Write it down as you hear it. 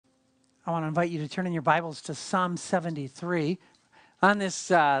I want to invite you to turn in your Bibles to Psalm 73. On this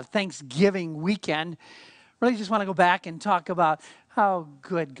Thanksgiving weekend, really just want to go back and talk about how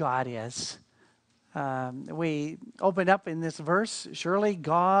good God is. We opened up in this verse, surely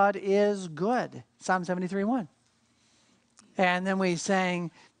God is good, Psalm 73:1. And then we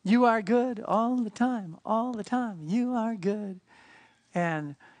sang, you are good all the time, you are good.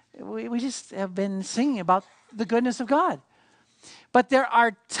 And we just have been singing about the goodness of God. But there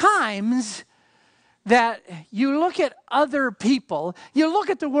are times that you look at other people, you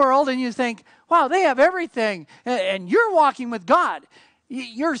look at the world and you think, wow, they have everything, and you're walking with God.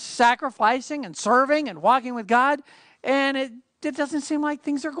 You're sacrificing and serving and walking with God, and it doesn't seem like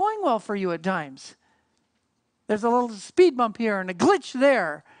things are going well for you at times. There's a little speed bump here and a glitch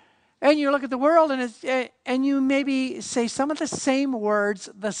there. And you look at the world and you maybe say some of the same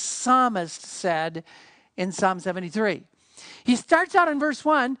words the psalmist said in Psalm 73. He starts out in verse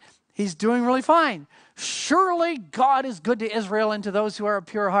 1, he's doing really fine. Surely God is good to Israel and to those who are of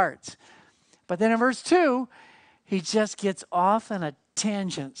pure hearts. But then in verse 2, he just gets off on a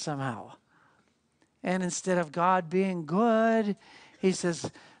tangent somehow. And instead of God being good, he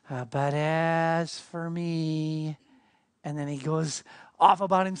says, but as for me, and then he goes off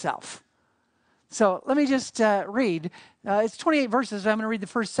about himself. So let me just read. It's 28 verses. I'm going to read the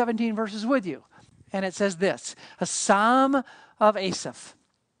first 17 verses with you. And it says this, a psalm of Asaph.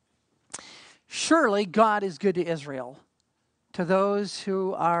 Surely God is good to Israel, to those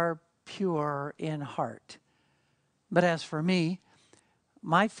who are pure in heart. But as for me,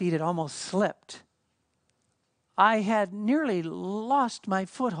 my feet had almost slipped. I had nearly lost my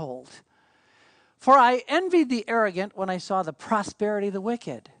foothold. For I envied the arrogant when I saw the prosperity of the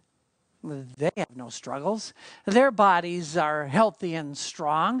wicked. They have no struggles. Their bodies are healthy and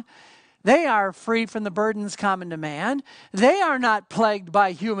strong. They are free from the burdens common to man. They are not plagued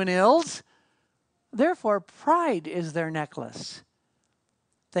by human ills. Therefore, pride is their necklace.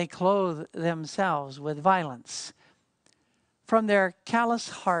 They clothe themselves with violence. From their callous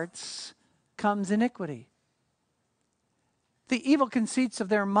hearts comes iniquity. The evil conceits of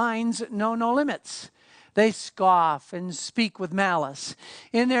their minds know no limits. They scoff and speak with malice.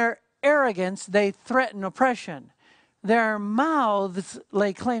 In their arrogance, they threaten oppression. Their mouths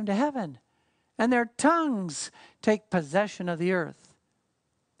lay claim to heaven, and their tongues take possession of the earth.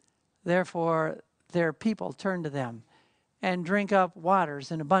 Therefore, their people turn to them and drink up waters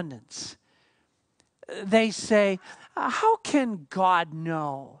in abundance. They say, how can God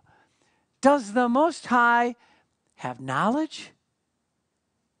know? Does the Most High have knowledge?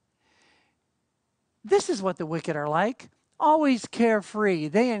 This is what the wicked are like, always carefree.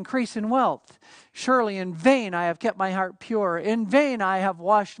 They increase in wealth. Surely in vain I have kept my heart pure. In vain I have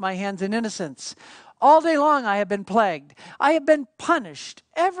washed my hands in innocence. All day long I have been plagued. I have been punished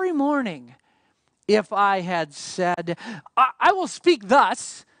every morning. If I had said, I will speak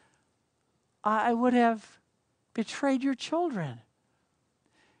thus, I would have betrayed your children.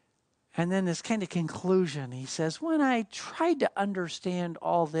 And then this kind of conclusion, he says, when I tried to understand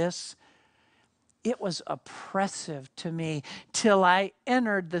all this, it was oppressive to me till I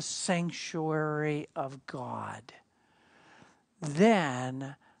entered the sanctuary of God.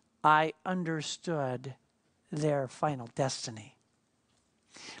 Then I understood their final destiny.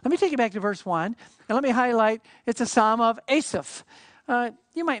 Let me take you back to verse 1, and let me highlight, it's a psalm of Asaph.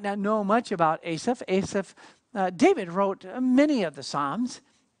 You might not know much about Asaph. David wrote many of the psalms.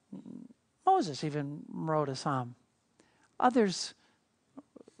 Moses even wrote a psalm. Others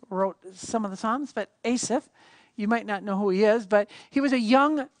wrote some of the psalms, but Asaph, you might not know who he is, but he was a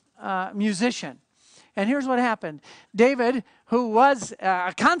young musician. And here's what happened. David, who was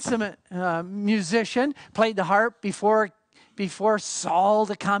a consummate musician, played the harp before Saul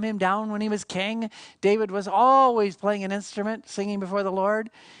to calm him down when he was king. David was always playing an instrument, singing before the Lord.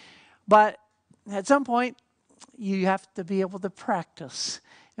 But at some point, you have to be able to practice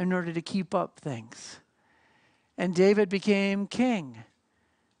in order to keep up things. And David became king.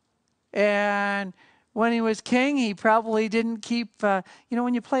 And when he was king, he probably didn't keep,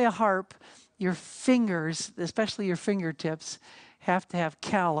 when you play a harp, your fingers, especially your fingertips, have to have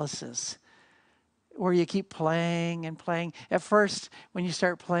calluses where you keep playing and playing. At first, when you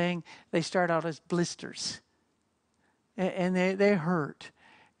start playing, they start out as blisters. And they hurt.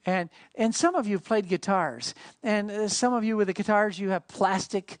 And some of you have played guitars. And some of you with the guitars, you have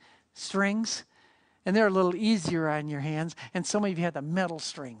plastic strings. And they're a little easier on your hands. And some of you have the metal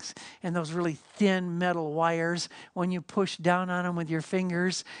strings. And those really thin metal wires, when you push down on them with your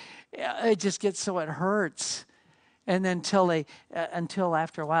fingers, it just gets so it hurts. And then until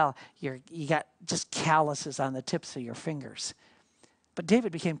after a while, you got just calluses on the tips of your fingers. But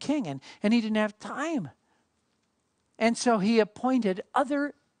David became king, and he didn't have time. And so he appointed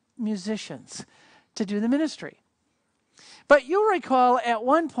other musicians to do the ministry. But you'll recall at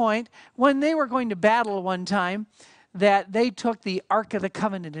one point when they were going to battle one time that they took the Ark of the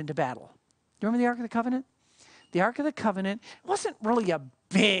Covenant into battle. Do you remember the Ark of the Covenant? The Ark of the Covenant wasn't really a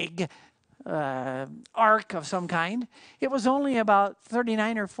big ark of some kind. It was only about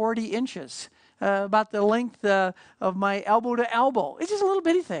 39 or 40 inches, about the length of my elbow to elbow. It's just a little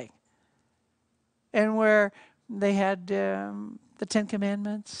bitty thing. And where they had the Ten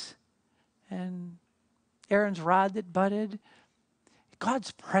Commandments and Aaron's rod that budded.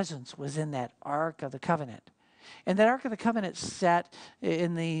 God's presence was in that Ark of the Covenant. And that Ark of the Covenant sat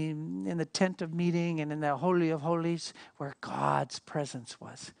in the tent of meeting and in the Holy of Holies where God's presence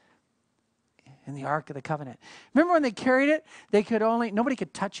was. In the Ark of the Covenant. Remember when they carried it, nobody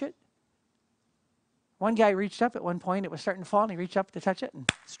could touch it? One guy reached up at one point, it was starting to fall, and he reached up to touch it and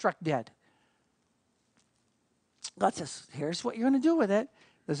struck dead. God says, here's what you're going to do with it.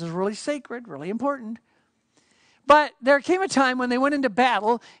 This is really sacred, really important. But there came a time when they went into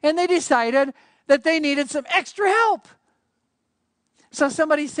battle and they decided that they needed some extra help. So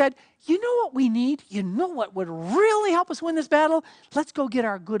somebody said, you know what we need? You know what would really help us win this battle? Let's go get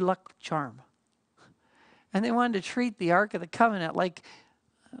our good luck charm. And they wanted to treat the Ark of the Covenant like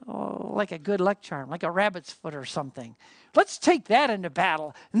a good luck charm, like a rabbit's foot or something. Let's take that into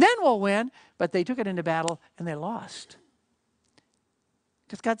battle, and then we'll win. But they took it into battle, and they lost.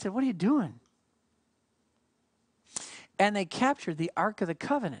 Because God said, what are you doing? And they captured the Ark of the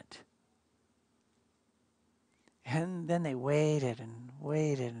Covenant. And then they waited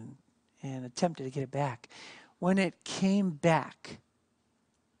and attempted to get it back. When it came back,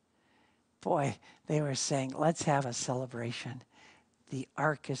 boy, they were saying, let's have a celebration. The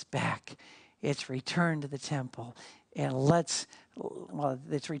Ark is back. It's returned to the temple. And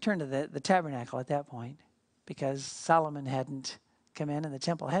it's returned to the tabernacle at that point because Solomon hadn't come in and the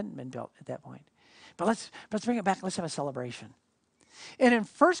temple hadn't been built at that point. But let's bring it back. Let's have a celebration. And in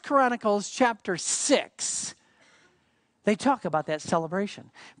 1 Chronicles chapter 6, they talk about that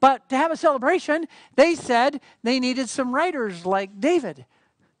celebration. But to have a celebration, they said they needed some writers like David.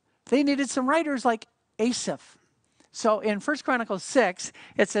 They needed some writers like Asaph. So in 1 Chronicles 6,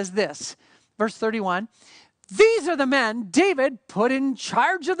 it says this, verse 31, these are the men David put in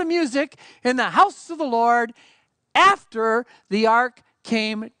charge of the music in the house of the Lord after the ark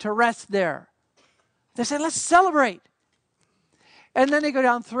came to rest there. They said, let's celebrate. And then they go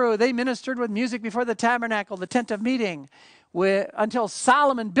down through. They ministered with music before the tabernacle, the tent of meeting, until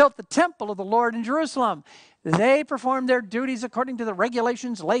Solomon built the temple of the Lord in Jerusalem. They performed their duties according to the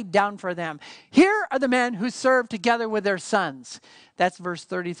regulations laid down for them. Here are the men who served together with their sons. That's verse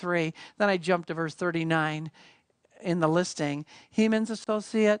 33. Then I jumped to verse 39 in the listing. Heman's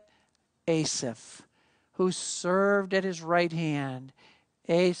associate, Asaph, who served at his right hand.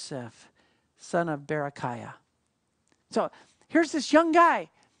 Asaph, son of Berechiah. So here's this young guy,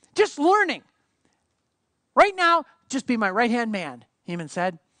 just learning. Right now, just be my right-hand man, Heman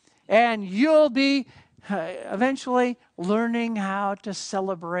said. And you'll be eventually learning how to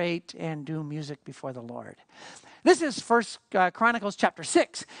celebrate and do music before the Lord. This is 1 Chronicles chapter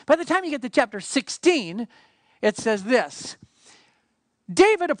 6. By the time you get to chapter 16, it says this.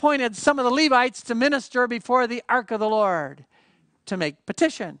 David appointed some of the Levites to minister before the ark of the Lord, to make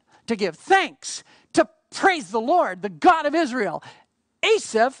petition, to give thanks, to praise the Lord, the God of Israel.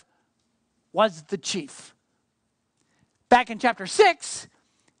 Asaph was the chief. Back in chapter 6,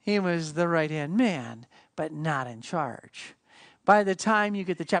 he was the right-hand man, but not in charge. By the time you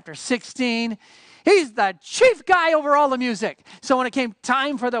get to chapter 16, he's the chief guy over all the music. So when it came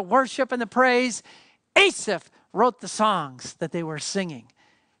time for the worship and the praise, Asaph wrote the songs that they were singing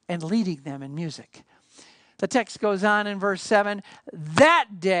and leading them in music. The text goes on in verse 7. That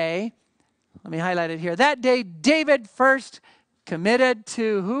day, let me highlight it here. That day, David first committed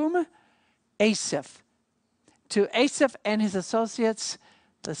to whom? Asaph. To Asaph and his associates,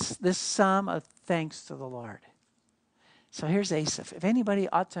 this psalm of thanks to the Lord. So here's Asaph. If anybody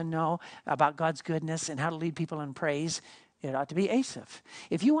ought to know about God's goodness and how to lead people in praise, it ought to be Asaph.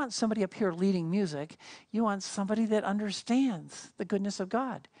 If you want somebody up here leading music, you want somebody that understands the goodness of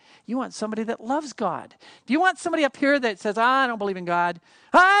God. You want somebody that loves God. Do you want somebody up here that says, I don't believe in God.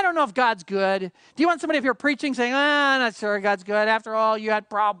 I don't know if God's good. Do you want somebody up here preaching saying, I'm not sure God's good. After all, you had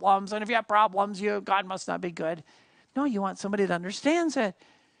problems. And if you have problems, God must not be good. No, you want somebody that understands it.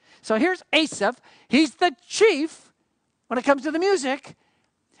 So here's Asaph. He's the chief when it comes to the music.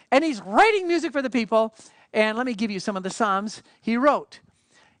 And he's writing music for the people. And let me give you some of the psalms he wrote.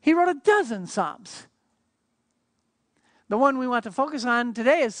 He wrote 12 psalms. The one we want to focus on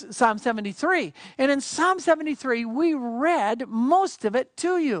today is Psalm 73. And in Psalm 73, we read most of it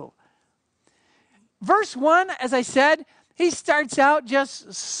to you. Verse 1, as I said, he starts out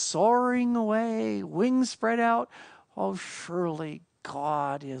just soaring away, wings spread out. Oh, surely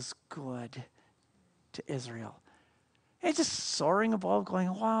God is good to Israel. He's just soaring above,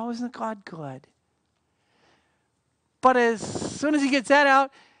 going, wow, isn't God good? But as soon as he gets that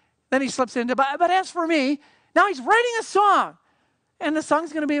out, then he slips into, but as for me, now he's writing a song. And the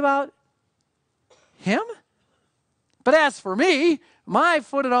song's going to be about him. But as for me, my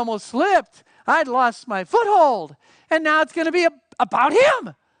foot had almost slipped. I'd lost my foothold. And now it's going to be about him.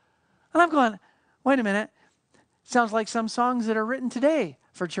 And I'm going, wait a minute. Sounds like some songs that are written today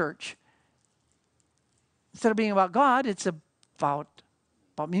for church. Instead of being about God, it's about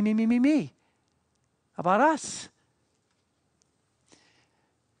me. About us.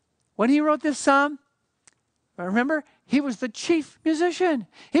 When he wrote this psalm, remember, he was the chief musician.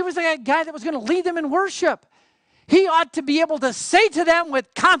 He was the guy that was going to lead them in worship. He ought to be able to say to them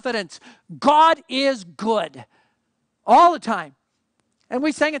with confidence, God is good. All the time. And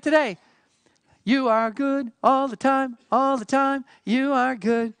we sang it today. You are good all the time, all the time. You are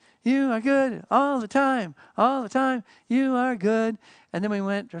good. You are good all the time, you are good. And then we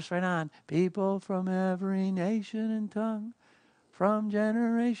went just right on. People from every nation and tongue, from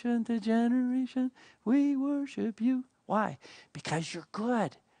generation to generation, we worship you. Why? Because you're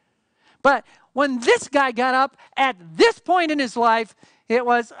good. But when this guy got up at this point in his life, it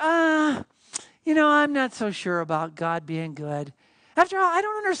was, I'm not so sure about God being good. After all, I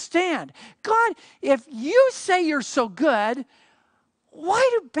don't understand. God, if you say you're so good, why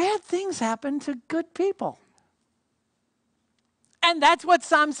do bad things happen to good people? And that's what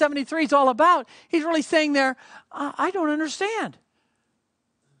Psalm 73 is all about. He's really saying there, I don't understand.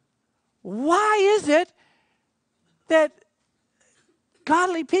 Why is it that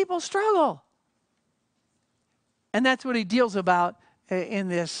godly people struggle? And that's what he deals about in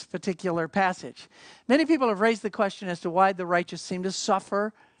this particular passage. Many people have raised the question as to why the righteous seem to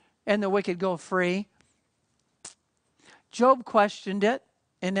suffer and the wicked go free. Job questioned it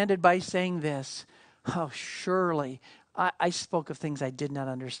and ended by saying this, oh, surely I spoke of things I did not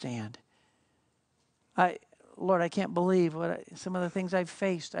understand. Lord, I can't believe some of the things I've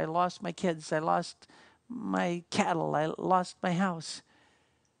faced. I lost my kids. I lost my cattle. I lost my house.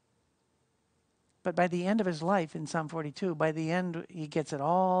 But by the end of his life in Psalm 42, by the end, he gets it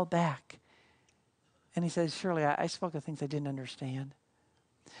all back. And he says, surely I spoke of things I didn't understand.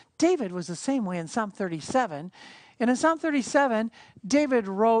 David was the same way in Psalm 37. And in Psalm 37, David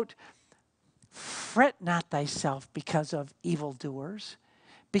wrote, fret not thyself because of evildoers,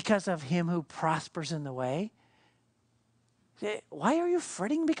 because of him who prospers in the way. Why are you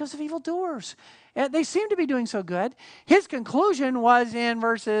fretting because of evildoers? They seem to be doing so good. His conclusion was in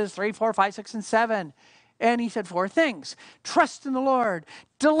verses 3, 4, 5, 6, and 7. And he said 4 things. Trust in the Lord.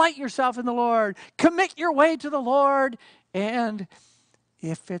 Delight yourself in the Lord. Commit your way to the Lord. And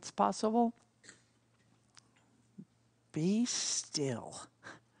if it's possible, be still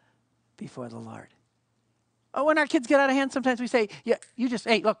before the Lord. When our kids get out of hand, sometimes we say, yeah,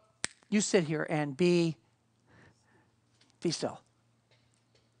 hey, look, you sit here and be still.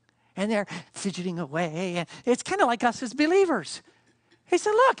 And they're fidgeting away. And it's kind of like us as believers. He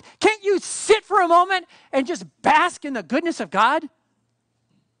said, look, can't you sit for a moment and just bask in the goodness of God?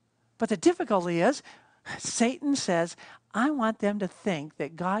 But the difficulty is, Satan says, I want them to think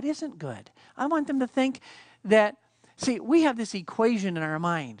that God isn't good. I want them to think that, see, we have this equation in our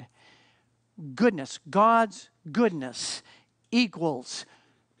mind. Goodness, God's goodness equals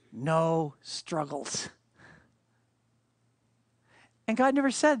no struggles. And God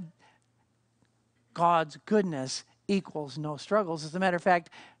never said God's goodness equals no struggles. As a matter of fact,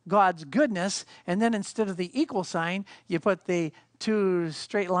 God's goodness, and then instead of the equal sign, you put the 2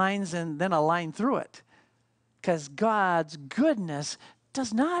 straight lines and then a line through it. Because God's goodness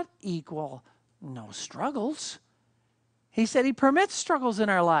does not equal no struggles. He said he permits struggles in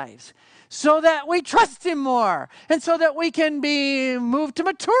our lives so that we trust him more and so that we can be moved to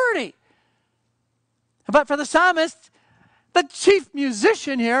maturity. But for the psalmist, the chief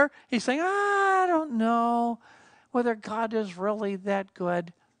musician here, he's saying, I don't know whether God is really that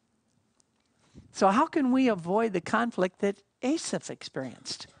good. So how can we avoid the conflict that Asaph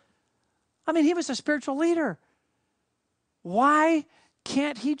experienced? I mean, he was a spiritual leader. Why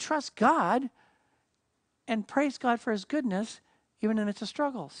can't he trust God and praise God for his goodness even in the midst of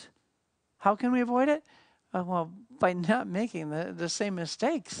struggles? How can we avoid it? Well, by not making the same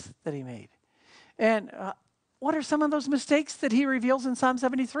mistakes that he made. And what are some of those mistakes that he reveals in Psalm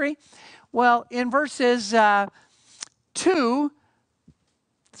 73? Well, in verses 2 2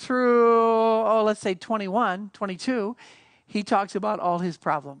 through, let's say 21, 22, he talks about all his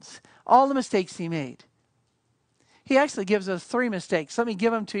problems, all the mistakes he made. He actually gives us 3 mistakes. Let me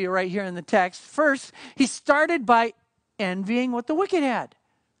give them to you right here in the text. First, he started by envying what the wicked had.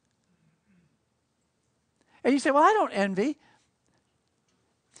 And you say, well, I don't envy.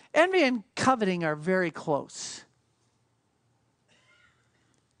 Envy and coveting are very close.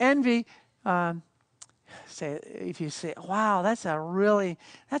 Envy, if you say, wow, that's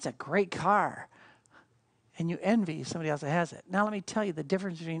a great car, and you envy somebody else that has it. Now let me tell you the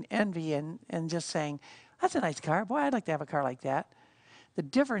difference between envy and just saying, that's a nice car. Boy, I'd like to have a car like that. The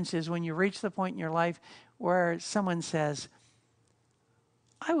difference is when you reach the point in your life where someone says,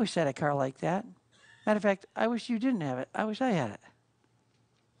 I wish I had a car like that. Matter of fact, I wish you didn't have it. I wish I had it.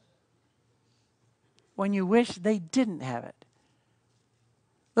 When you wish they didn't have it.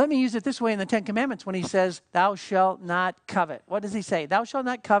 Let me use it this way in the 10 Commandments when he says, thou shalt not covet. What does he say? Thou shalt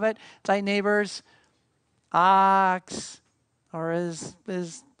not covet thy neighbor's ox, or his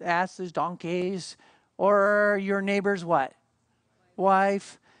asses, donkeys, or your neighbor's what?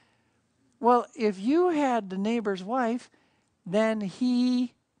 Wife. Well, if you had the neighbor's wife, then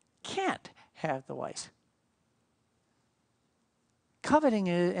he can't have the wife. Coveting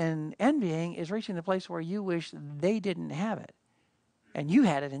and envying is reaching the place where you wish they didn't have it and you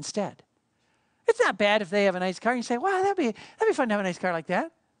had it instead. It's not bad if they have a nice car and you say, wow, that'd be fun to have a nice car like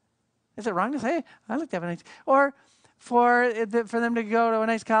that. Is it wrong to say, I'd like to have a nice, or for them to go to a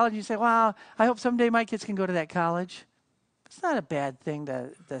nice college, you say, wow, I hope someday my kids can go to that college. It's not a bad thing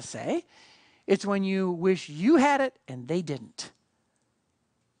to say. It's when you wish you had it and they didn't.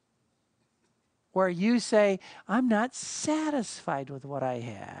 Where you say, I'm not satisfied with what I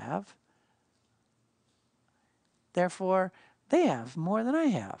have. Therefore, they have more than I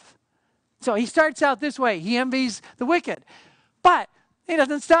have. So he starts out this way. He envies the wicked. But he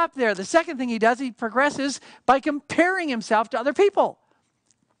doesn't stop there. The second thing he does, he progresses by comparing himself to other people.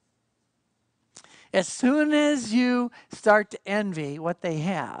 As soon as you start to envy what they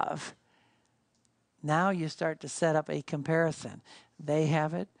have, now you start to set up a comparison. They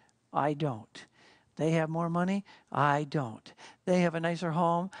have it, I don't. They have more money, I don't. They have a nicer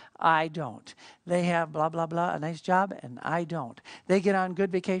home, I don't. They have blah, blah, blah, a nice job, and I don't. They get on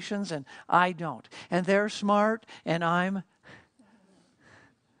good vacations, and I don't. And they're smart, and I'm...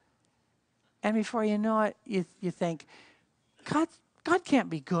 And before you know it, you think, God can't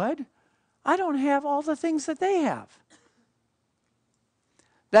be good. I don't have all the things that they have.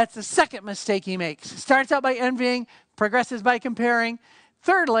 That's the second mistake he makes. Starts out by envying, progresses by comparing.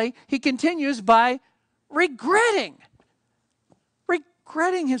 Thirdly, he continues by regretting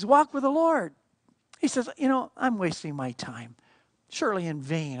his walk with the Lord. He says, I'm wasting my time. Surely in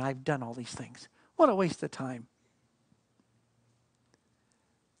vain I've done all these things. What a waste of time.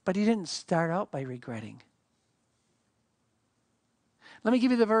 But he didn't start out by regretting. Let me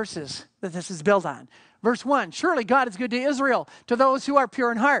give you the verses that this is built on. Verse 1, surely God is good to Israel, to those who are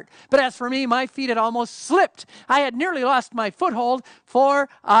pure in heart. But as for me, my feet had almost slipped. I had nearly lost my foothold, for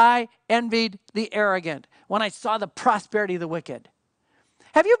I envied the arrogant when I saw the prosperity of the wicked.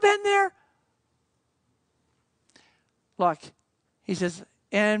 Have you been there? Look, he says,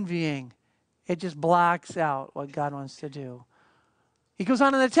 envying. It just blocks out what God wants to do. He goes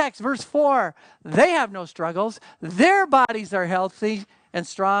on in the text, verse 4, they have no struggles. Their bodies are healthy and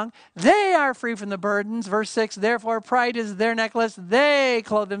strong. They are free from the burdens. Verse 6, therefore pride is their necklace. They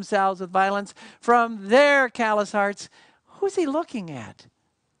clothe themselves with violence from their callous hearts. Who's he looking at?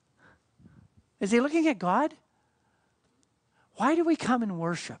 Is he looking at God? Why do we come and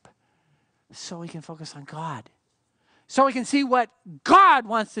worship? So we can focus on God. So we can see what God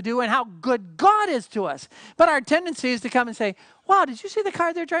wants to do and how good God is to us. But our tendency is to come and say, wow, did you see the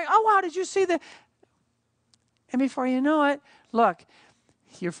car they're driving? Oh, wow, did you see the... And before you know it, look,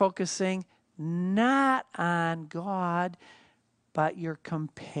 you're focusing not on God, but you're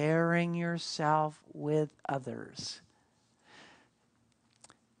comparing yourself with others.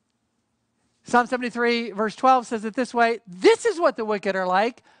 Psalm 73, verse 12 says it this way, this is what the wicked are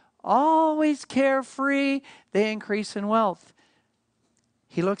like. Always carefree, they increase in wealth.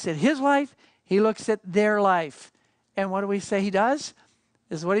 He looks at his life, he looks at their life. And what do we say he does?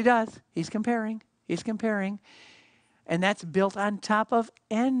 This is what he does. He's comparing. And that's built on top of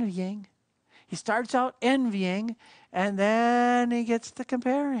envying. He starts out envying, and then he gets to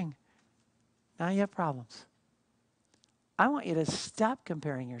comparing. Now you have problems. I want you to stop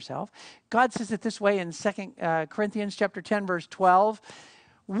comparing yourself. God says it this way in 2 Corinthians chapter 10, verse 12.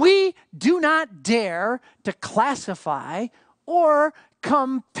 We do not dare to classify or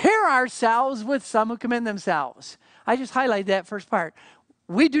compare ourselves with some who commend themselves. I just highlighted that first part.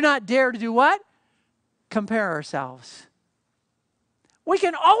 We do not dare to do what? Compare ourselves. We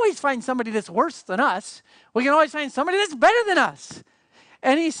can always find somebody that's worse than us. We can always find somebody that's better than us.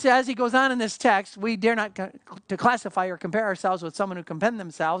 And he says, he goes on in this text, we dare not to classify or compare ourselves with someone who commend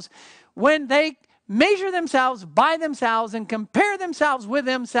themselves. When they measure themselves by themselves and compare themselves with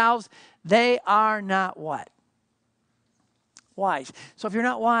themselves, they are not what? Wise. So if you're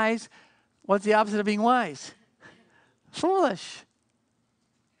not wise, what's the opposite of being wise? Foolish.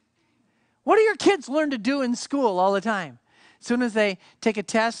 What do your kids learn to do in school all the time? As soon as they take a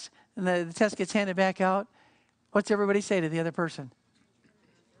test and the test gets handed back out, what's everybody say to the other person?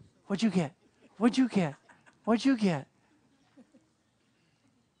 What'd you get? What'd you get? What'd you get?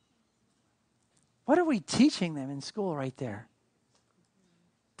 What are we teaching them in school right there?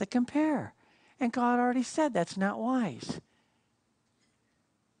 To compare. And God already said that's not wise.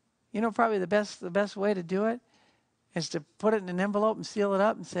 You know, probably the best way to do it is to put it in an envelope and seal it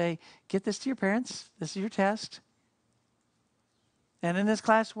up and say, get this to your parents. This is your test. And in this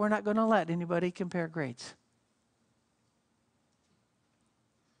class, we're not going to let anybody compare grades.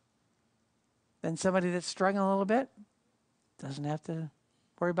 Then somebody that's struggling a little bit doesn't have to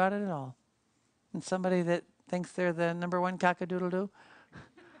worry about it at all. And somebody that thinks they're the number one cock-a-doodle-doo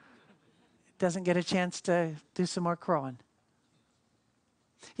doesn't get a chance to do some more crowing.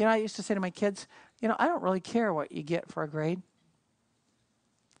 You know, I used to say to my kids, you know, I don't really care what you get for a grade.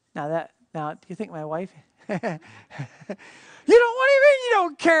 Now, do you think my wife... What do you mean you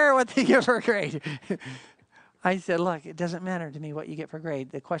don't care what they get for a grade? I said, look, it doesn't matter to me what you get for a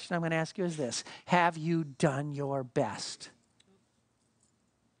grade. The question I'm going to ask you is this. Have you done your best?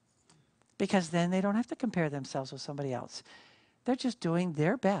 Because then they don't have to compare themselves with somebody else. They're just doing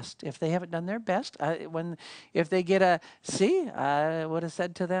their best. If they haven't done their best, if they get a C, I would have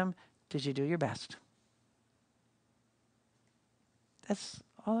said to them, did you do your best? That's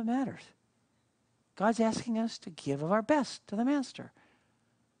all that matters. God's asking us to give of our best to the Master.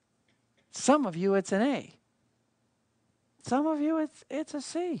 Some of you, it's an A. Some of you, it's a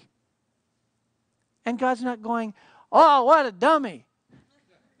C. And God's not going, oh, what a dummy.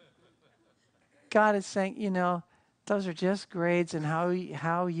 God is saying, you know, those are just grades, and how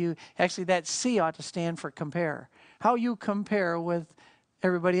you, actually that C ought to stand for compare. How you compare with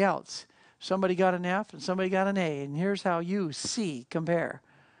everybody else. Somebody got an F and somebody got an A, and here's how you, C, compare.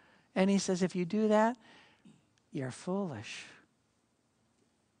 And he says, if you do that, you're foolish.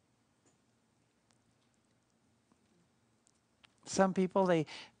 Some people,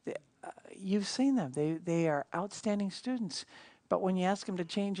 you've seen them. They are outstanding students. But when you ask them to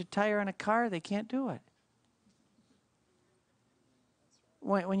change a tire on a car, they can't do it.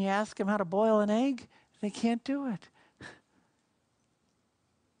 When you ask them how to boil an egg, they can't do it.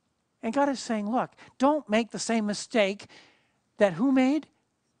 And God is saying, look, don't make the same mistake that who made?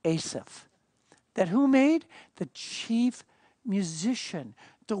 Asaph. That who made? The chief musician,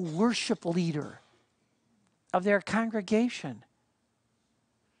 the worship leader of their congregation.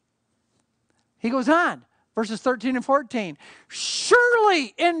 He goes on, verses 13 and 14.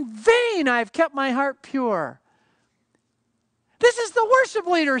 Surely in vain I've kept my heart pure. This is the worship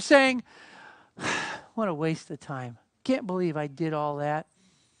leader saying, what a waste of time. Can't believe I did all that.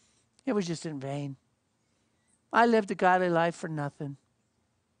 It was just in vain. I lived a godly life for nothing.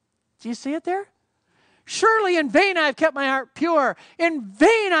 Do you see it there? Surely in vain I have kept my heart pure. In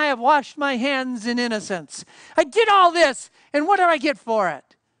vain I have washed my hands in innocence. I did all this, and what did I get for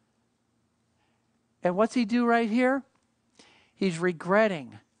it? And what's he do right here? He's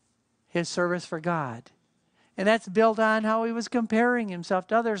regretting his service for God. And that's built on how he was comparing himself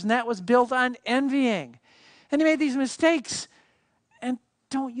to others. And that was built on envying. And he made these mistakes. And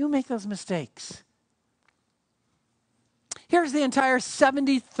don't you make those mistakes. Here's the entire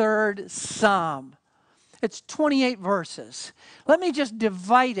 73rd Psalm. It's 28 verses. Let me just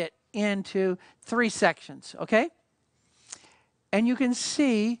divide it into 3 sections, okay? And you can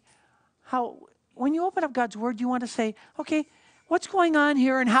see how, when you open up God's Word, you want to say, okay, what's going on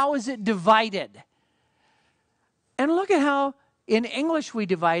here and how is it divided? And look at how in English we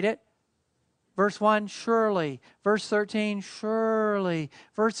divide it. Verse 1, surely. Verse 13, surely.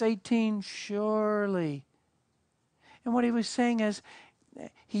 Verse 18, surely. And what he was saying is,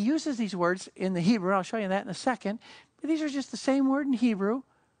 he uses these words in the Hebrew. I'll show you that in a second. But these are just the same word in Hebrew.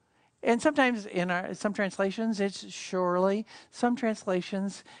 And sometimes in some translations, it's surely. Some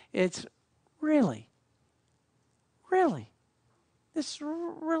translations, it's really. Really. This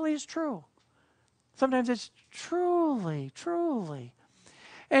really is true. Sometimes it's truly, truly.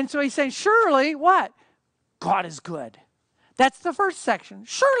 And so he's saying, surely what? God is good. That's the first section.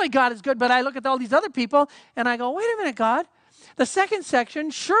 Surely God is good, but I look at all these other people and I go, wait a minute, God. The second section,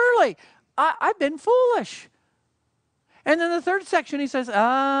 surely I've been foolish. And then the third section, he says,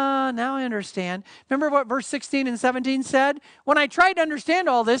 now I understand. Remember what verse 16 and 17 said? When I tried to understand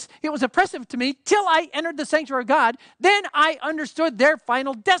all this, it was oppressive to me till I entered the sanctuary of God. Then I understood their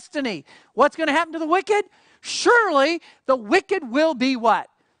final destiny. What's going to happen to the wicked? Surely the wicked will be what?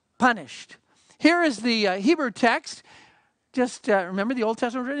 Punished. Here is the Hebrew text. Just remember, the Old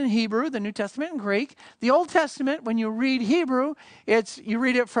Testament was written in Hebrew, the New Testament in Greek. The Old Testament, when you read Hebrew, you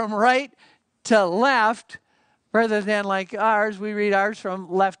read it from right to left, rather than like ours, we read ours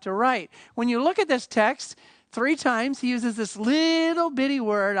from left to right. When you look at this text, 3 times he uses this little bitty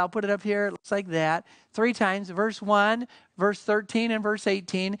word. I'll put it up here. It looks like that. 3 times, verse 1, verse 13, and verse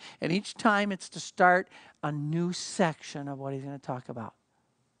 18. And each time it's to start a new section of what he's going to talk about.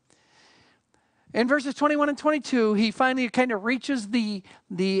 In verses 21 and 22, he finally kind of reaches the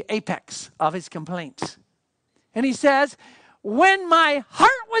apex of his complaints. And he says, when my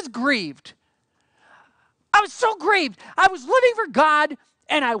heart was grieved, I was so grieved. I was living for God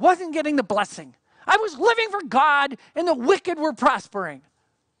and I wasn't getting the blessing. I was living for God and the wicked were prospering.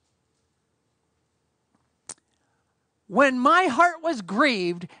 When my heart was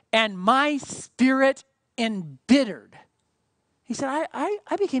grieved and my spirit embittered. He said,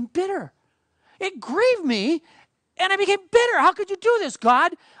 I became bitter. It grieved me and I became bitter. How could you do this,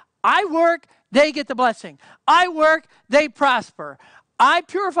 God? I work, they get the blessing. I work, they prosper. I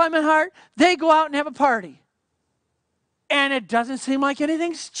purify my heart, they go out and have a party. And it doesn't seem like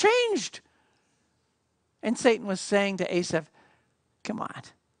anything's changed. And Satan was saying to Asaph, come on,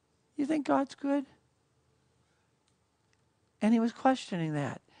 you think God's good? And he was questioning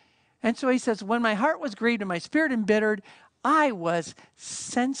that. And so he says, when my heart was grieved and my spirit embittered, I was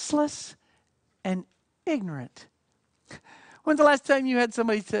senseless and ignorant. When's the last time you had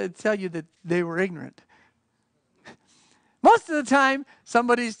somebody tell you that they were ignorant? Most of the time,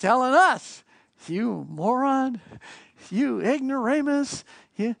 somebody's telling us, you moron, you ignoramus.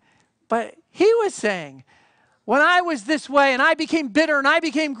 But he was saying, when I was this way and I became bitter and I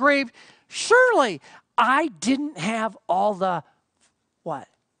became grieved, surely I didn't have all the, what?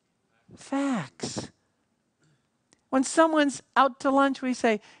 Facts. When someone's out to lunch, we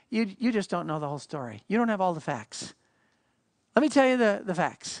say, you just don't know the whole story. You don't have all the facts. Let me tell you the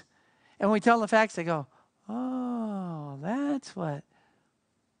facts. And when we tell them the facts, they go, oh, that's what.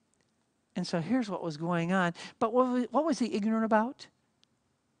 And so here's what was going on. But what was he ignorant about?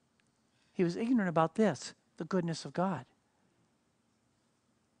 He was ignorant about this, the goodness of God.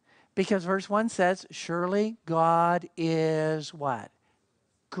 Because verse 1 says, surely God is what?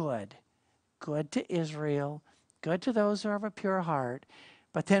 Good. Good to Israel. Good to those who have a pure heart.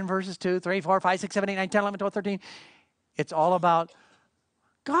 But then verses 2, 3, 4, 5, 6, 7, 8, 9, 10, 11, 12, 13, it's all about,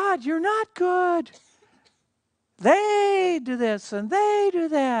 God, you're not good. They do this, and they do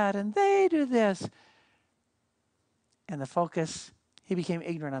that, and they do this. And the focus, he became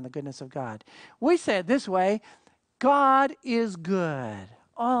ignorant on the goodness of God. We say it this way, God is good.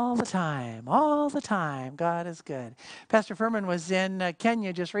 All the time, God is good. Pastor Furman was in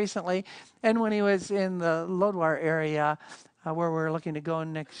Kenya just recently, and when he was in the Lodwar area, where we're looking to go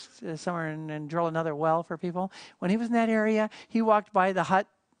next summer and drill another well for people, when he was in that area, he walked by the hut,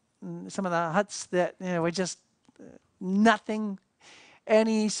 some of the huts that were just nothing, and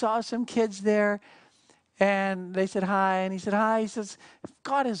he saw some kids there, and they said hi, and he said hi. He says,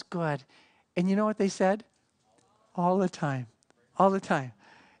 God is good. And you know what they said? All the time. All the time.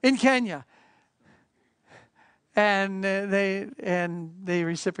 In Kenya. And they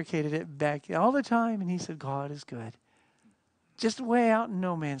reciprocated it back all the time. And he said, God is good. Just way out in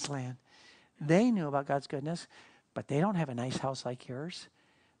no man's land. They knew about God's goodness, but they don't have a nice house like yours.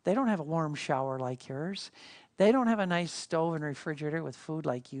 They don't have a warm shower like yours. They don't have a nice stove and refrigerator with food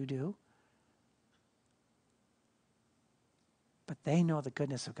like you do. But they know the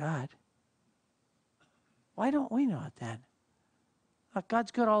goodness of God. Why don't we know it then?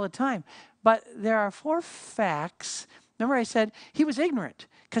 God's good all the time. But there are 4 facts. Remember I said he was ignorant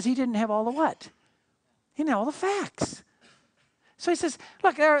because he didn't have all the what? He didn't have all the facts. So he says,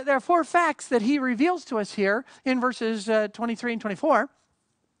 look, there are 4 facts that he reveals to us here in verses 23 and 24.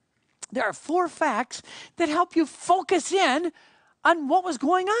 There are 4 facts that help you focus in on what was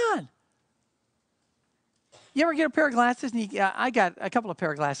going on. You ever get a pair of glasses? And I got a couple of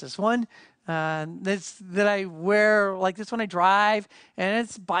pair of glasses. One that I wear like this when I drive, and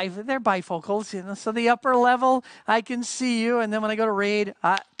they're bifocals. So the upper level, I can see you, and then when I go to read,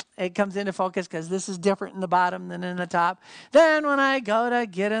 it comes into focus because this is different in the bottom than in the top. Then when I go to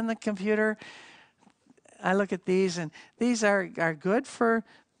get in the computer, I look at these, and these are good for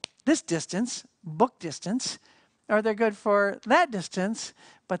this distance, book distance, or they're good for that distance,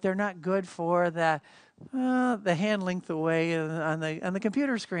 but they're not good for the hand length away on the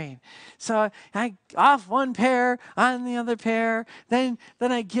computer screen. So I off one pair, on the other pair. Then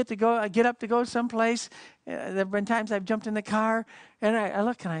I get up to go someplace. There have been times I've jumped in the car and I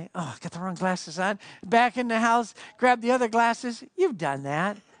look and I got the wrong glasses on. Back in the house, grab the other glasses. You've done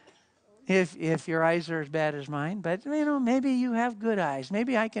that. If your eyes are as bad as mine, but maybe you have good eyes.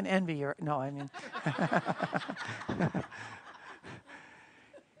 Maybe I can envy your. No, I mean.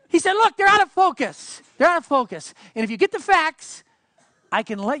 He said, look, they're out of focus. They're out of focus. And if you get the facts, I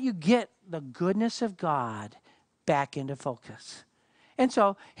can let you get the goodness of God back into focus. And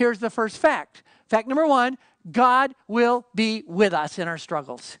so here's the first fact. Fact number one, God will be with us in our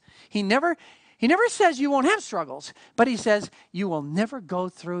struggles. He never says you won't have struggles, but he says you will never go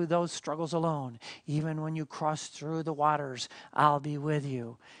through those struggles alone. Even when you cross through the waters, I'll be with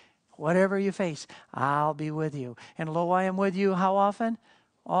you. Whatever you face, I'll be with you. And lo, I am with you how often?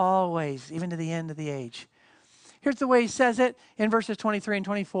 Always, even to the end of the age. Here's the way he says it in verses 23 and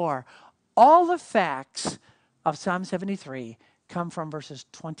 24. All the facts of Psalm 73 come from verses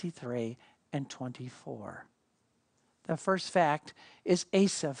 23 and 24. The first fact is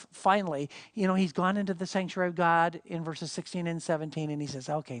Asaph. Finally, he's gone into the sanctuary of God in verses 16 and 17, and he says,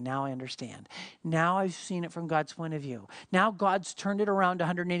 okay, now I understand. Now I've seen it from God's point of view. Now God's turned it around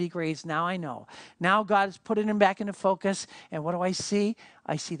 180 degrees. Now I know. Now God's put it back into focus, and what do I see?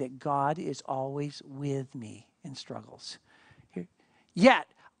 I see that God is always with me in struggles. Yet,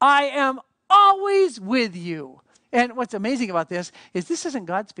 I am always with you. And what's amazing about this isn't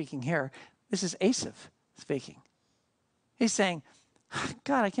God speaking here. This is Asaph speaking. He's saying,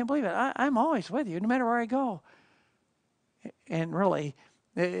 God, I can't believe it. I'm always with you, no matter where I go. And really,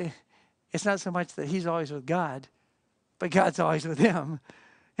 it's not so much that he's always with God, but God's always with him.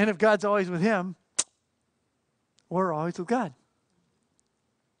 And if God's always with him, we're always with God.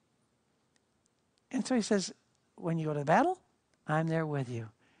 And so he says, when you go to the battle, I'm there with you.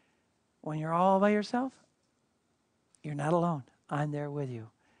 When you're all by yourself, you're not alone. I'm there with you.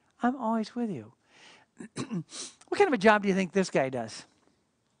 I'm always with you. What kind of a job do you think this guy does?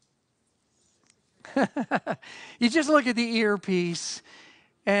 You just look at the earpiece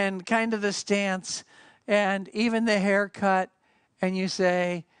and kind of the stance and even the haircut, and you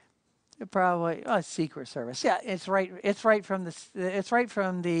say, probably Secret Service. Yeah, it's right. It's right from the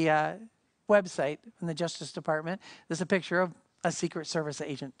website from the Justice Department. There's a picture of a Secret Service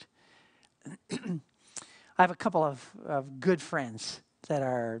agent. I have a couple of good friends that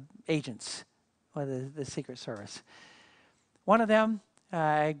are agents with the Secret Service. One of them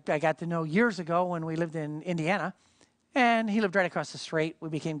I got to know years ago when we lived in Indiana, and he lived right across the street. We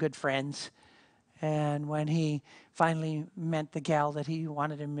became good friends. And when he finally met the gal that he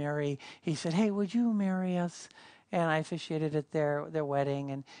wanted to marry, he said, hey, would you marry us? And I officiated at their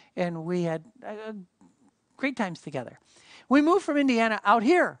wedding, and we had great times together. We moved from Indiana out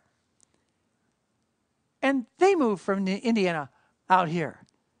here, and they moved from Indiana out here.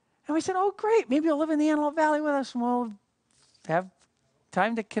 And we said, oh, great, maybe you'll live in the Antelope Valley with us, and we'll have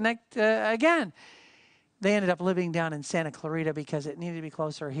time to connect again. They ended up living down in Santa Clarita because it needed to be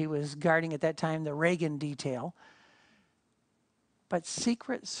closer. He was guarding at that time the Reagan detail. But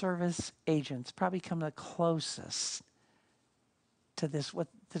Secret Service agents probably come the closest to this,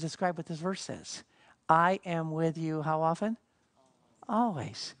 to describe what this verse says. I am with you how often?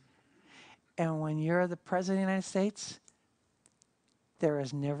 Always. And when you're the President of the United States, there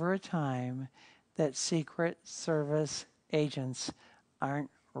is never a time that Secret Service agents aren't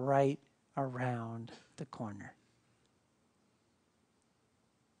right around the corner.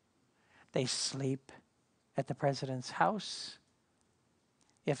 They sleep at the president's house.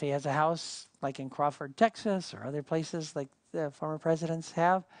 If he has a house like in Crawford, Texas, or other places like the former presidents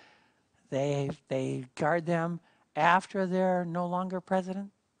have, they guard them after they're no longer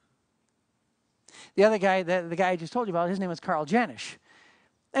president. The other guy, the guy I just told you about, his name was Carl Janisch.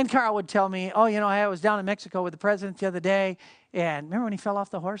 And Carl would tell me, I was down in Mexico with the president the other day, and remember when he fell off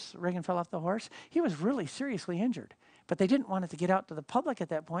the horse? Reagan fell off the horse? He was really seriously injured. But they didn't want it to get out to the public at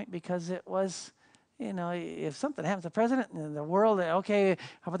that point because it was, if something happens to the president in the world, okay,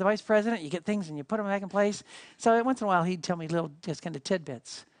 how about the vice president? You get things and you put them back in place. So once in a while, he'd tell me little just kind of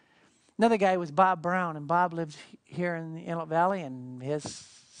tidbits. Another guy was Bob Brown, and Bob lived here in the Antelope Valley, and his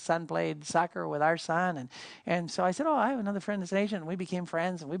son played soccer with our son. And so I said, oh, I have another friend that's an agent. And we became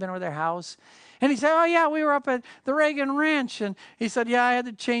friends, and we've been over their house. And he said, oh, yeah, we were up at the Reagan Ranch. And he said, yeah, I had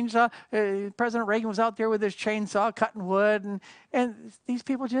the chainsaw. President Reagan was out there with his chainsaw cutting wood. And these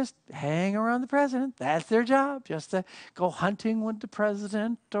people just hang around the president. That's their job, just to go hunting with the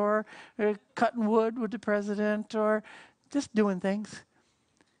president or cutting wood with the president or just doing things.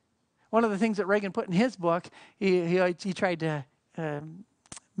 One of the things that Reagan put in his book, he tried to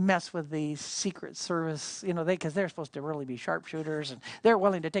mess with the Secret Service, because they're supposed to really be sharpshooters, and they're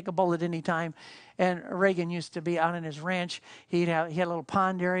willing to take a bullet any time. And Reagan used to be out on his ranch. He had a little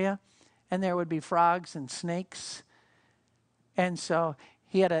pond area, and there would be frogs and snakes. And so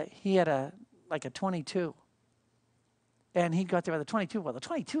he had a 22, and he'd go out there with a 22. Well, the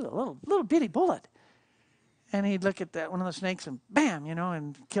 22, a little bitty bullet. And he'd look at one of the snakes and bam,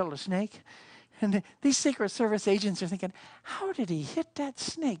 and kill the snake. And these Secret Service agents are thinking, how did he hit that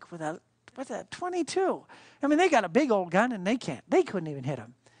snake with a 22? I mean, they got a big old gun and they couldn't even hit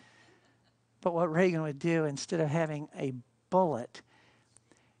him. But what Reagan would do, instead of having a bullet,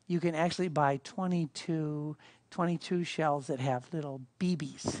 you can actually buy 22 shells that have little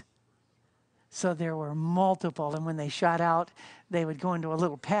BBs. So there were multiple, and when they shot out, they would go into a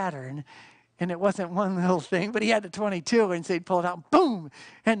little pattern. And it wasn't one little thing, but he had the 22, and so he'd pull it out, boom!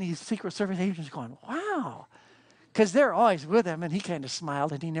 And these Secret Service agents going, wow. Because they're always with him, and he kind of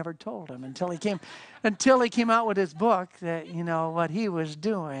smiled, and he never told them until he came out with his book that, what he was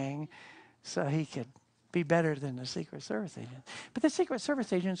doing so he could be better than the Secret Service agents. But the Secret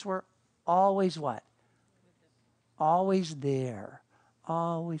Service agents were always what? Always there,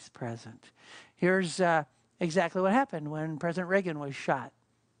 always present. Here's exactly what happened when President Reagan was shot.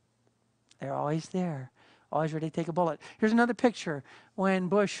 They're always there, always ready to take a bullet. Here's another picture when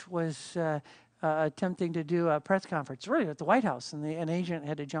Bush was attempting to do a press conference, really at the White House, and an agent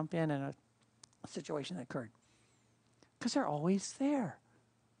had to jump in a situation that occurred. Because they're always there.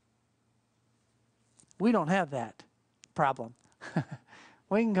 We don't have that problem.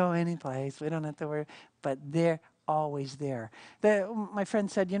 We can go any place. We don't have to worry. But they're always there. My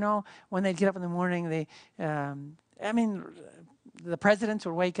friend said, when they'd get up in the morning, the presidents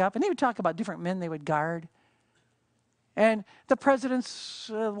would wake up, and they would talk about different men they would guard. And the presidents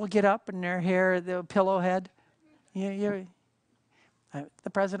will get up, and their hair, the pillow head. The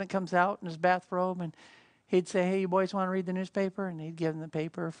president comes out in his bathrobe, and he'd say, hey, you boys want to read the newspaper? And he'd give them the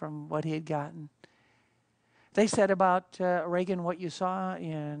paper from what he had gotten. They said about Reagan what you saw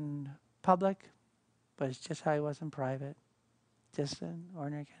in public, but it's just how he was in private. Just an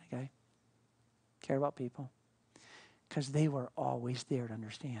ordinary kind of guy. Cared about people. Because they were always there to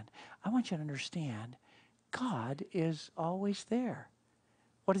understand. I want you to understand, God is always there.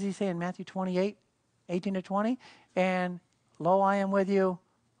 What does he say in Matthew 28, 18 to 20? And lo, I am with you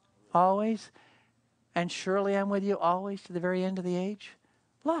always, and surely I'm with you always to the very end of the age.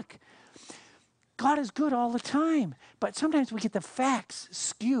 Look, God is good all the time, but sometimes we get the facts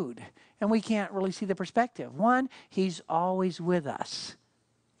skewed, and we can't really see the perspective. One, he's always with us.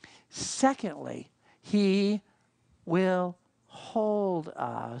 Secondly, he will hold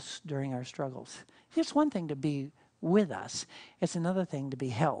us during our struggles. It's one thing to be with us. It's another thing to be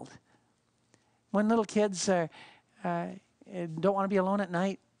held. When little kids don't want to be alone at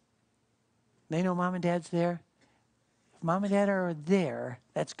night, they know mom and dad's there. If mom and dad are there,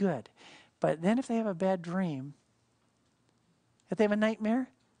 that's good. But then if they have a bad dream, if they have a nightmare,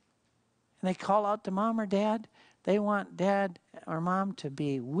 and they call out to mom or dad, they want dad or mom to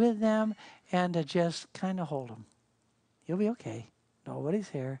be with them and to just kind of hold them. You'll be okay. Nobody's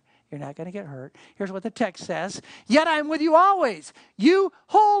here. You're not going to get hurt. Here's what the text says. Yet I'm with you always. You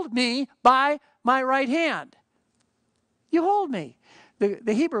hold me by my right hand. You hold me.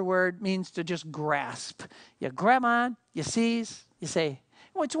 The Hebrew word means to just grasp. You grab on, you seize, you say,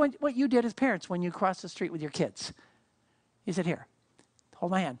 what's what you did as parents when you crossed the street with your kids. You said, here,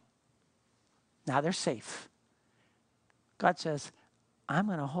 hold my hand. Now they're safe. God says, I'm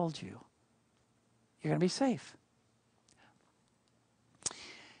going to hold you. You're going to be safe.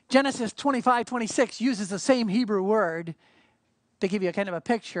 Genesis 25:26 uses the same Hebrew word to give you a kind of a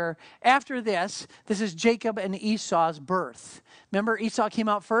picture. After this is Jacob and Esau's birth. Remember, Esau came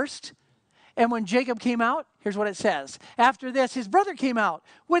out first? And when Jacob came out, here's what it says. After this, his brother came out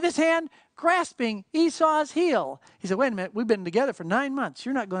with his hand grasping Esau's heel. He said, wait a minute, we've been together for 9 months.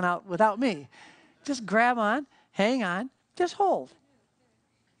 You're not going out without me. Just grab on, hang on, just hold.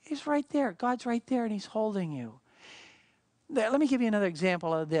 He's right there. God's right there, and he's holding you. Let me give you another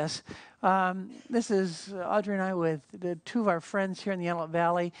example of this. This is Audrey and I with two of our friends here in the Antelope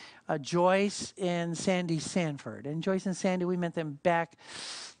Valley, Joyce and Sandy Sanford. And Joyce and Sandy, we met them back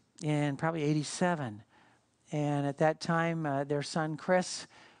in probably 87. And at that time, their son Chris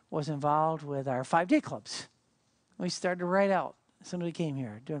was involved with our 5-day clubs. We started right out as soon as we came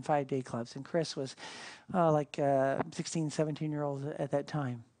here doing 5-day clubs. And Chris was like 16, 17-year-old at that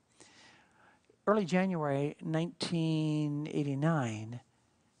time. Early January 1989,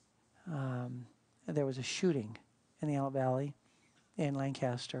 there was a shooting in the Antelope Valley in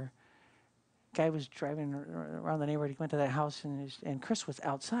Lancaster. Guy was driving around the neighborhood. He went to that house, and Chris was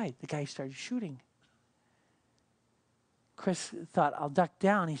outside. The guy started shooting. Chris thought, I'll duck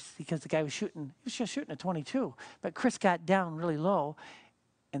down because the guy was shooting. He was just shooting a .22. But Chris got down really low,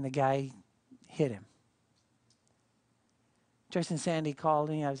 and the guy hit him. Joyce and Sandy called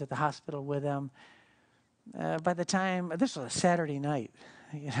me. I was at the hospital with them. By the time, this was a Saturday night.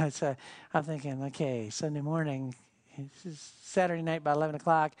 I'm thinking, okay, Sunday morning, this is Saturday night about 11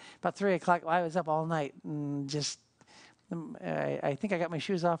 o'clock. About 3 o'clock, I was up all night. And I think I got my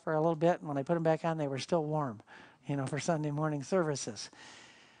shoes off for a little bit, and when I put them back on, they were still warm, for Sunday morning services.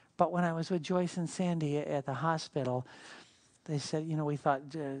 But when I was with Joyce and Sandy at the hospital, they said, we thought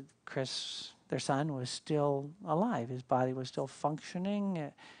Chris, their son, was still alive. His body was still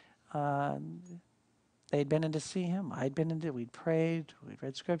functioning. They'd been in to see him. I'd been in. We'd prayed. We'd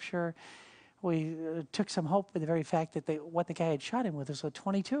read scripture. We took some hope with the very fact that what the guy had shot him with was a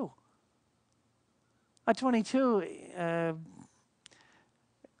 .22. A .22.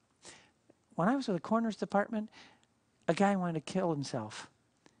 When I was with the coroner's department, a guy wanted to kill himself,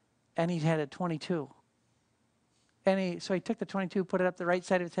 and he'd had a .22. So he took the .22, put it up the right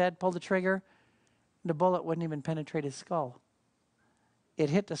side of his head, pulled the trigger, and the bullet wouldn't even penetrate his skull. It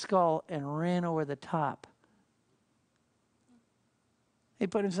hit the skull and ran over the top. He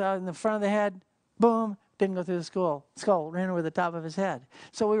put himself in the front of the head, boom, didn't go through the skull, ran over the top of his head.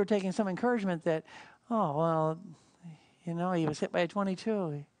 So we were taking some encouragement that, he was hit by a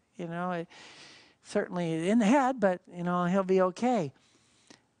 .22. Certainly in the head, but, he'll be okay.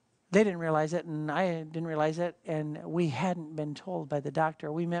 They didn't realize it, and I didn't realize it, and we hadn't been told by the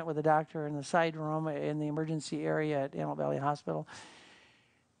doctor. We met with the doctor in the side room in the emergency area at Antelope Valley Hospital.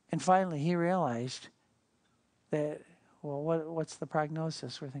 And finally, he realized that, what's the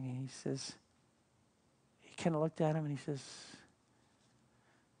prognosis? We're thinking, he kind of looked at him and he says,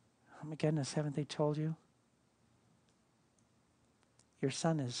 oh my goodness, haven't they told you? Your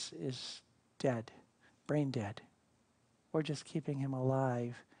son is dead, brain dead. We're just keeping him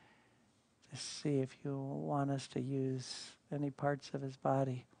alive to see if you want us to use any parts of his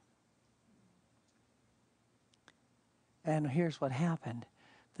body. And here's what happened.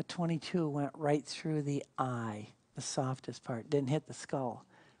 The .22 went right through the eye, the softest part. Didn't hit the skull.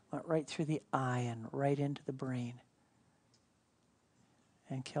 Went right through the eye and right into the brain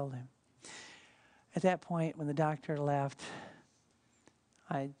and killed him. At that point, when the doctor left,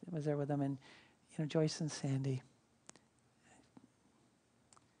 I was there with them, and Joyce and Sandy,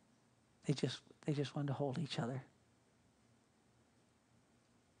 they just wanted to hold each other.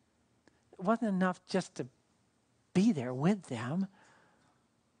 It wasn't enough just to be there with them.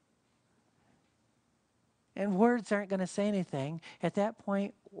 And words aren't going to say anything. At that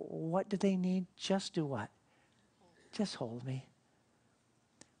point, what do they need? Just do what? Just hold me.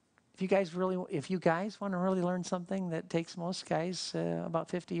 If you guys want to really learn something that takes most guys about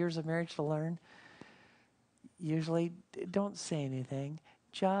 50 years of marriage to learn, usually don't say anything.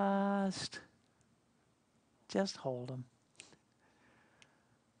 Just hold them.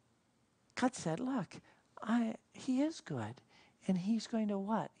 God said, look, he is good. And he's going to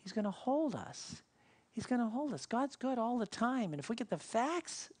what? He's going to hold us. He's going to hold us. God's good all the time. And if we get the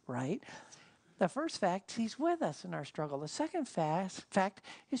facts right, the first fact, he's with us in our struggle. The second fact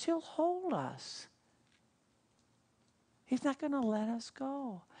is he'll hold us. He's not going to let us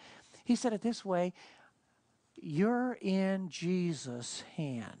go. He said it this way, you're in Jesus'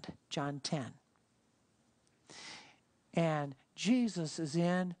 hand, John 10. And Jesus is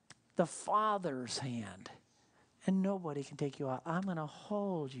in the Father's hand. And nobody can take you out. I'm going to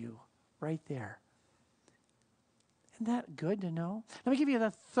hold you right there. Isn't that good to know? Let me give you the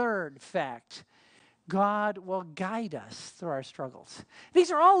third fact. God will guide us through our struggles.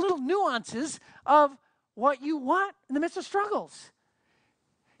 These are all little nuances of what you want in the midst of struggles.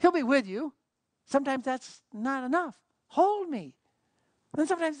 He'll be with you. Sometimes that's not enough. Hold me. And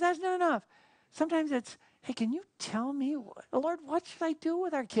sometimes that's not enough. Sometimes it's, hey, can you tell me, Lord, what should I do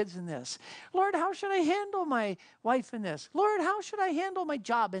with our kids in this? Lord, how should I handle my wife in this? Lord, how should I handle my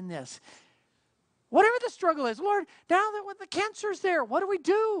job in this? Whatever the struggle is, Lord, now that with the cancer's there, what do we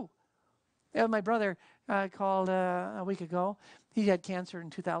do? My brother called a week ago, He had cancer in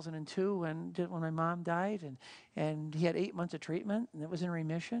 2002 when my mom died, and he had 8 months of treatment, and it was in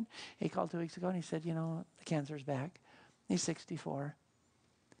remission. He called 2 weeks ago, and he said, the cancer's back. He's 64.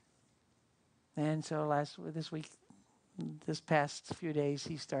 And so this past few days,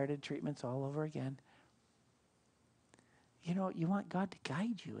 he started treatments all over again. You want God to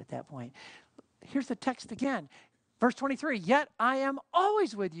guide you at that point. Here's the text again. Verse 23, yet I am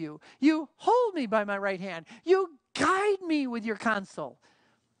always with you. You hold me by my right hand. You guide me with your counsel.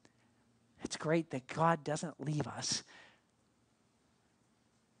 It's great that God doesn't leave us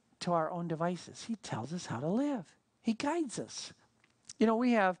to our own devices. He tells us how to live. He guides us.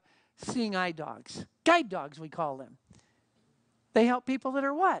 We have seeing eye dogs. Guide dogs, we call them. They help people that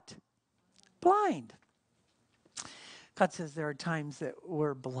are what? Blind. God says there are times that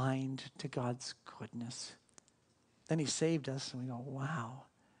we're blind to God's goodness. Then he saved us, and we go, wow.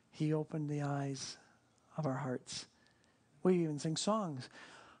 He opened the eyes of our hearts. We even sing songs.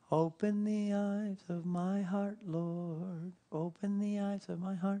 Open the eyes of my heart, Lord. Open the eyes of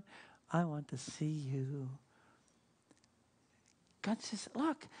my heart. I want to see you. God says,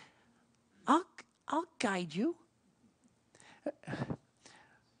 look, I'll guide you.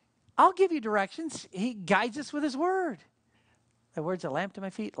 I'll give you directions. He guides us with his word. The word's a lamp to my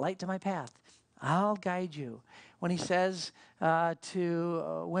feet, light to my path. I'll guide you. When he says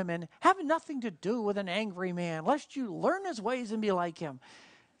to women, have nothing to do with an angry man, lest you learn his ways and be like him.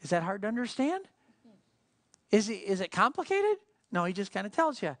 Is that hard to understand? Is it complicated? No, he just kind of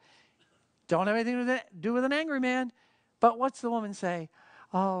tells you. Don't have anything to do with an angry man. But what's the woman say?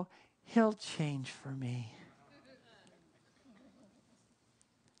 Oh, he'll change for me.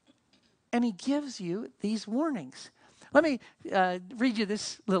 And he gives you these warnings. Let me read you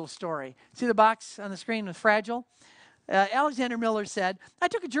this little story. See the box on the screen with Fragile? Alexander Miller said, I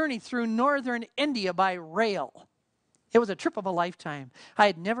took a journey through northern India by rail. It was a trip of a lifetime. I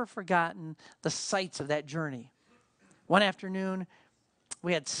had never forgotten the sights of that journey. One afternoon,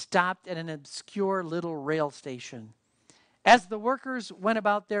 we had stopped at an obscure little rail station. As the workers went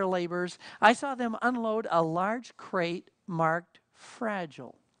about their labors, I saw them unload a large crate marked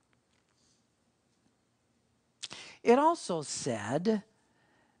Fragile. It also said,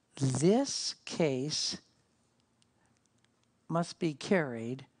 this case must be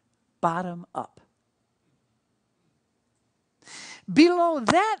carried bottom up. Below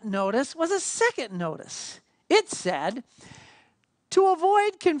that notice was a second notice. It said, to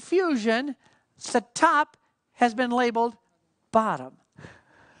avoid confusion, the top has been labeled bottom.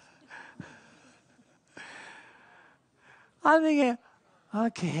 I'm thinking,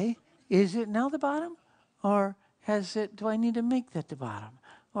 okay, is it now the bottom? Or do I need to make that the bottom?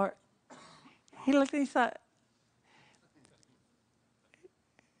 Or he looked and he thought,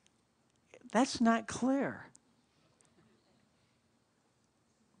 that's not clear.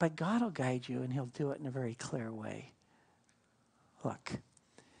 But God will guide you, and he'll do it in a very clear way. Look.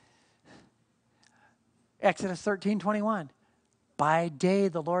 Exodus 13:21. By day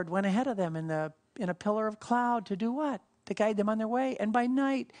the Lord went ahead of them in a pillar of cloud to do what? To guide them on their way. And by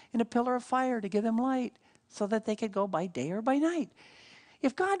night in a pillar of fire to give them light so that they could go by day or by night.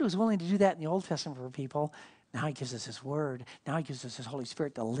 If God was willing to do that in the Old Testament for people, now he gives us his word. Now he gives us his Holy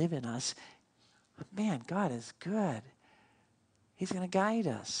Spirit to live in us. Man, God is good. He's going to guide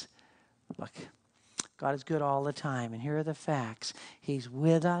us. Look, God is good all the time. And here are the facts. He's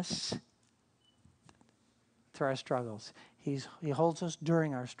with us through our struggles. He holds us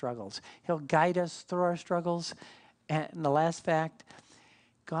during our struggles. He'll guide us through our struggles. And the last fact,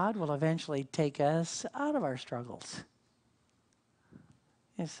 God will eventually take us out of our struggles.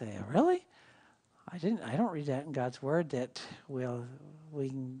 You say, really? I don't read that in God's word that we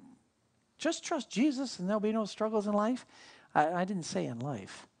can just trust Jesus and there'll be no struggles in life. I didn't say in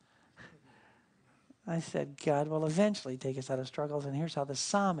life. I said God will eventually take us out of struggles, and here's how the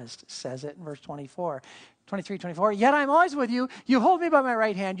psalmist says it in verse 24. 23, 24, yet I'm always with you. You hold me by my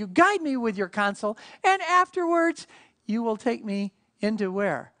right hand. You guide me with your counsel, and afterwards you will take me into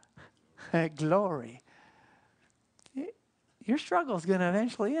where? Glory. Your struggle is going to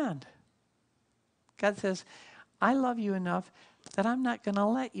eventually end. God says, I love you enough that I'm not going to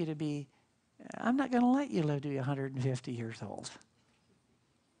let you live to be 150 years old.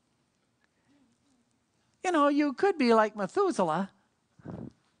 You could be like Methuselah.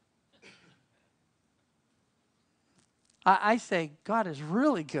 I say God is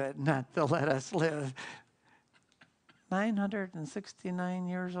really good not to let us live 969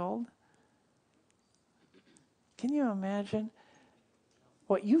 years old. Can you imagine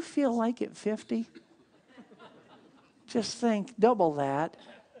what you feel like at 50? Just think, double that,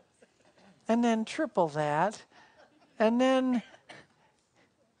 and then triple that, and then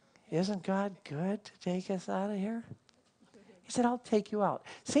Isn't God good to take us out of here? He said, I'll take you out.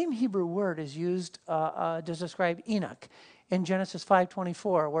 Same Hebrew word is used to describe Enoch in Genesis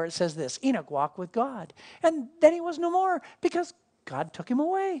 5:24, where it says this, Enoch walked with God. And then he was no more because God took him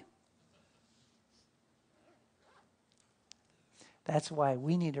away. That's why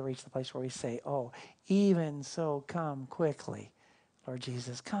we need to reach the place where we say, oh, even so come quickly. Lord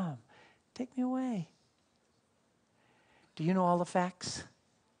Jesus, come. Take me away. Do you know all the facts?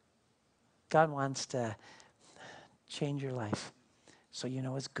 God wants to change your life so you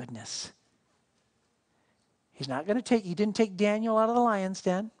know his goodness. He didn't take Daniel out of the lion's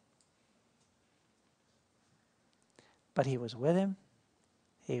den, but he was with him.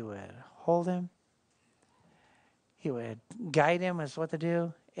 He would hold him. He would guide him as what to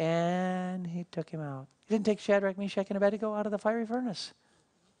do, and he took him out. He didn't take Shadrach, Meshach, and Abednego out of the fiery furnace,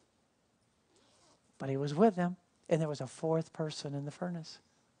 but he was with them, and there was a fourth person in the furnace.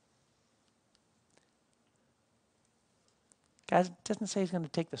 God doesn't say he's going to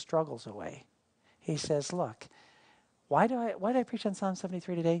take the struggles away. He says, look, why did I preach on Psalm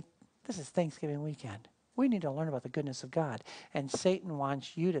 73 today? This is Thanksgiving weekend. We need to learn about the goodness of God. And Satan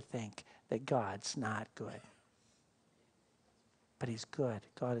wants you to think that God's not good. But he's good.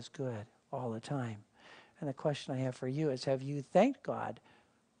 God is good all the time. And the question I have for you is, have you thanked God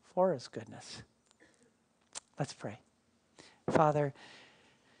for his goodness? Let's pray. Father,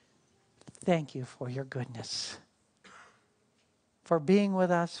 thank you for your goodness. For being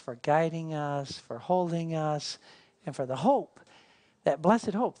with us, for guiding us, for holding us, and for the hope, that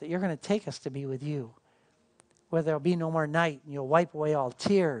blessed hope that you're going to take us to be with you, where there'll be no more night, and you'll wipe away all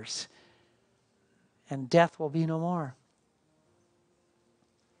tears, and death will be no more.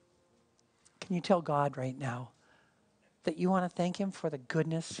 Can you tell God right now that you want to thank him for the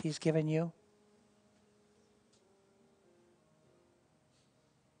goodness he's given you?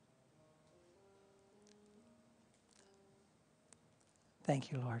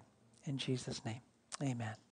 Thank you, Lord. In Jesus' name, amen.